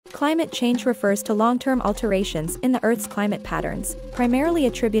Climate change refers to long-term alterations in the Earth's climate patterns, primarily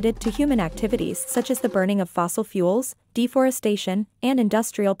attributed to human activities such as the burning of fossil fuels, deforestation, and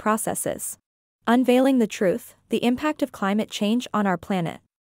industrial processes. Unveiling the truth, the impact of climate change on our planet.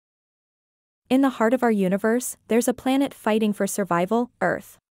 In the heart of our universe, there's a planet fighting for survival,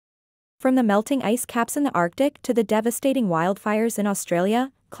 Earth. From the melting ice caps in the Arctic to the devastating wildfires in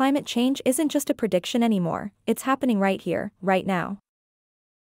Australia, climate change isn't just a prediction anymore, it's happening right here, right now.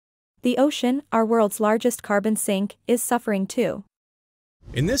 The ocean, our world's largest carbon sink, is suffering too.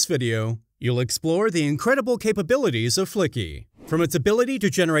 In this video, you'll explore the incredible capabilities of Fliki, from its ability to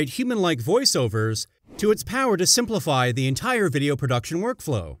generate human-like voiceovers to its power to simplify the entire video production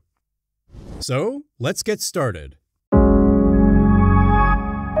workflow. So, let's get started.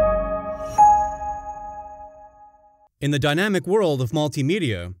 In the dynamic world of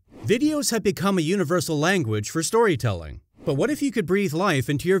multimedia, videos have become a universal language for storytelling. But what if you could breathe life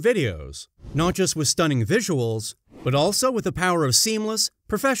into your videos? Not just with stunning visuals, but also with the power of seamless,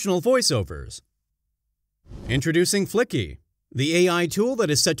 professional voiceovers. Introducing Fliki, the AI tool that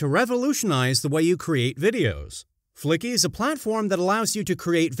is set to revolutionize the way you create videos. Fliki is a platform that allows you to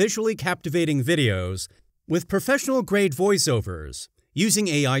create visually captivating videos with professional-grade voiceovers using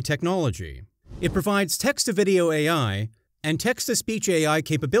AI technology. It provides text-to-video AI and text-to-speech AI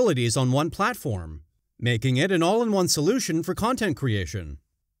capabilities on one platform, making it an all-in-one solution for content creation.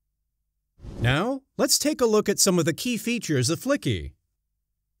 Now, let's take a look at some of the key features of Fliki.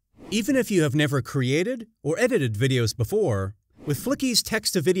 Even if you have never created or edited videos before, with Fliki's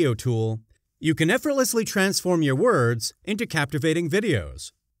text-to-video tool, you can effortlessly transform your words into captivating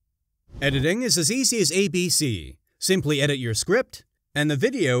videos. Editing is as easy as ABC. Simply edit your script, and the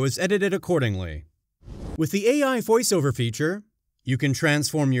video is edited accordingly. With the AI voiceover feature, you can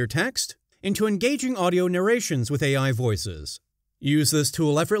transform your text into engaging audio narrations with AI voices. Use this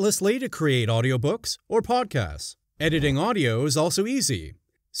tool effortlessly to create audiobooks or podcasts. Editing audio is also easy.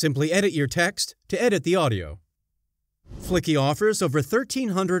 Simply edit your text to edit the audio. Fliki offers over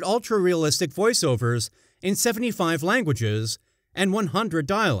 1,300 ultra-realistic voiceovers in 75 languages and 100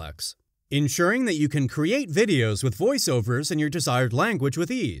 dialects, ensuring that you can create videos with voiceovers in your desired language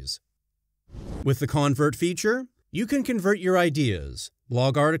with ease. With the Convert feature, you can convert your ideas,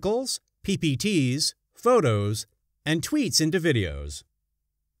 blog articles, PPTs, photos, and tweets into videos.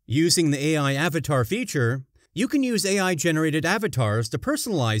 Using the AI avatar feature, you can use AI-generated avatars to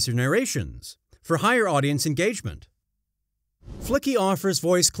personalize your narrations for higher audience engagement. Fliki offers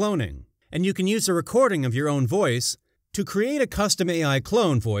voice cloning, and you can use a recording of your own voice to create a custom AI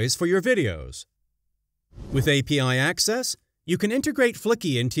clone voice for your videos. With API access, you can integrate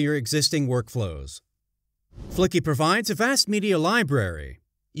Fliki into your existing workflows. Fliki provides a vast media library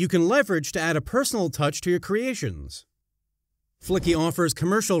you can leverage to add a personal touch to your creations. Fliki offers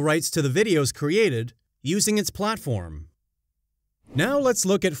commercial rights to the videos created using its platform. Now let's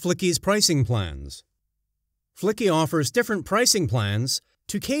look at Fliki's pricing plans. Fliki offers different pricing plans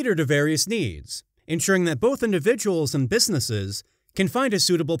to cater to various needs, ensuring that both individuals and businesses can find a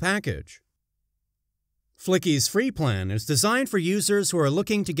suitable package. Fliki's free plan is designed for users who are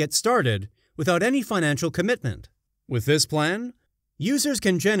looking to get started without any financial commitment. With this plan, users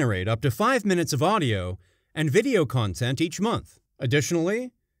can generate up to 5 minutes of audio and video content each month.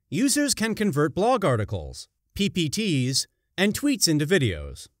 Additionally, users can convert blog articles, PPTs, and tweets into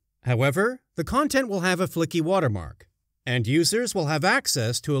videos. However, the content will have a Fliki watermark, and users will have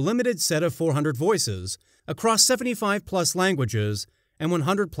access to a limited set of 400 voices across 75+ languages and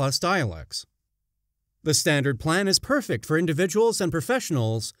 100+ dialects. The standard plan is perfect for individuals and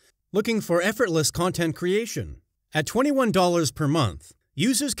professionals looking for effortless content creation. At $21 per month,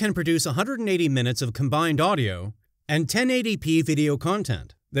 users can produce 180 minutes of combined audio and 1080p video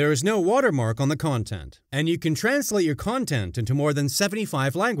content. There is no watermark on the content, and you can translate your content into more than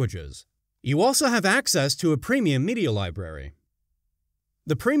 75 languages. You also have access to a premium media library.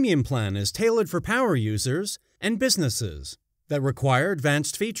 The premium plan is tailored for power users and businesses that require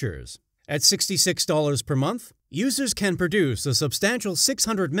advanced features. At $66 per month, users can produce a substantial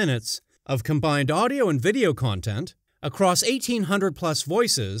 600 minutes of combined audio and video content across 1,800+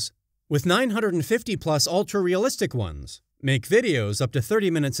 voices with 950+ ultra-realistic ones. Make videos up to 30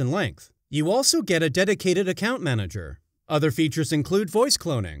 minutes in length. You also get a dedicated account manager. Other features include voice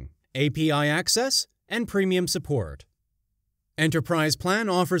cloning, API access, and premium support. Enterprise Plan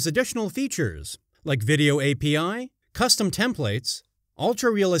offers additional features like video API, custom templates,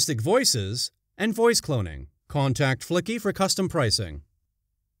 ultra-realistic voices, and voice cloning. Contact Fliki for custom pricing.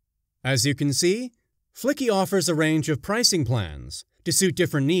 As you can see, Fliki offers a range of pricing plans to suit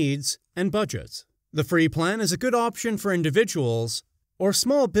different needs and budgets. The free plan is a good option for individuals or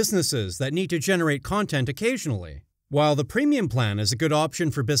small businesses that need to generate content occasionally, while the premium plan is a good option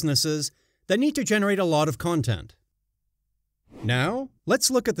for businesses that need to generate a lot of content. Now,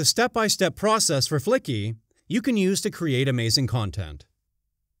 let's look at the step-by-step process for Fliki you can use to create amazing content.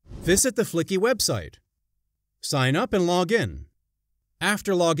 Visit the Fliki website. Sign up and log in.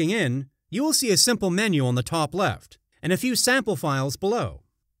 After logging in, you will see a simple menu on the top left and a few sample files below.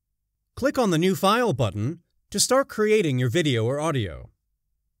 Click on the New File button to start creating your video or audio.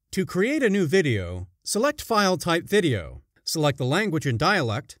 To create a new video, select File Type Video, select the language and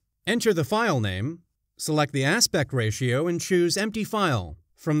dialect, enter the file name, select the aspect ratio and choose Empty File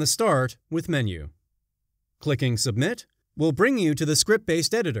from the Start with menu. Clicking Submit will bring you to the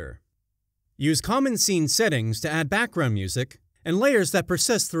script-based editor. Use common scene settings to add background music and layers that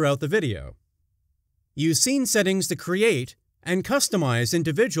persist throughout the video. Use scene settings to create and customize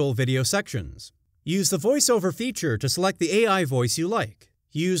individual video sections. Use the voiceover feature to select the AI voice you like.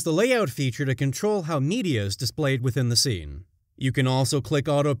 Use the layout feature to control how media is displayed within the scene. You can also click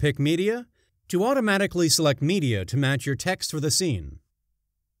Auto Pick Media to automatically select media to match your text for the scene.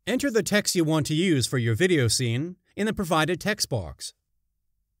 Enter the text you want to use for your video scene in the provided text box.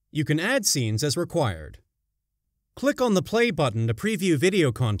 You can add scenes as required. Click on the Play button to preview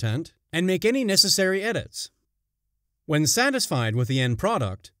video content and make any necessary edits. When satisfied with the end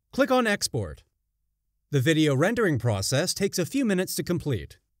product, click on Export. The video rendering process takes a few minutes to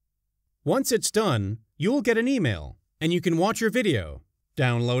complete. Once it's done, you'll get an email, and you can watch your video,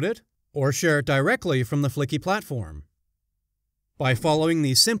 download it, or share it directly from the Fliki platform. By following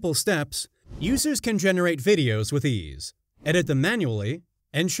these simple steps, users can generate videos with ease, edit them manually,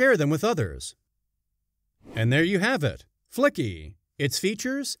 and share them with others. And there you have it, Fliki, its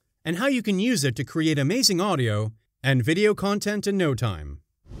features, and how you can use it to create amazing audio and video content in no time.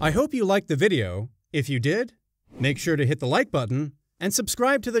 I hope you liked the video. If you did, make sure to hit the like button and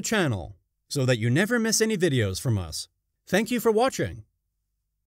subscribe to the channel so that you never miss any videos from us. Thank you for watching.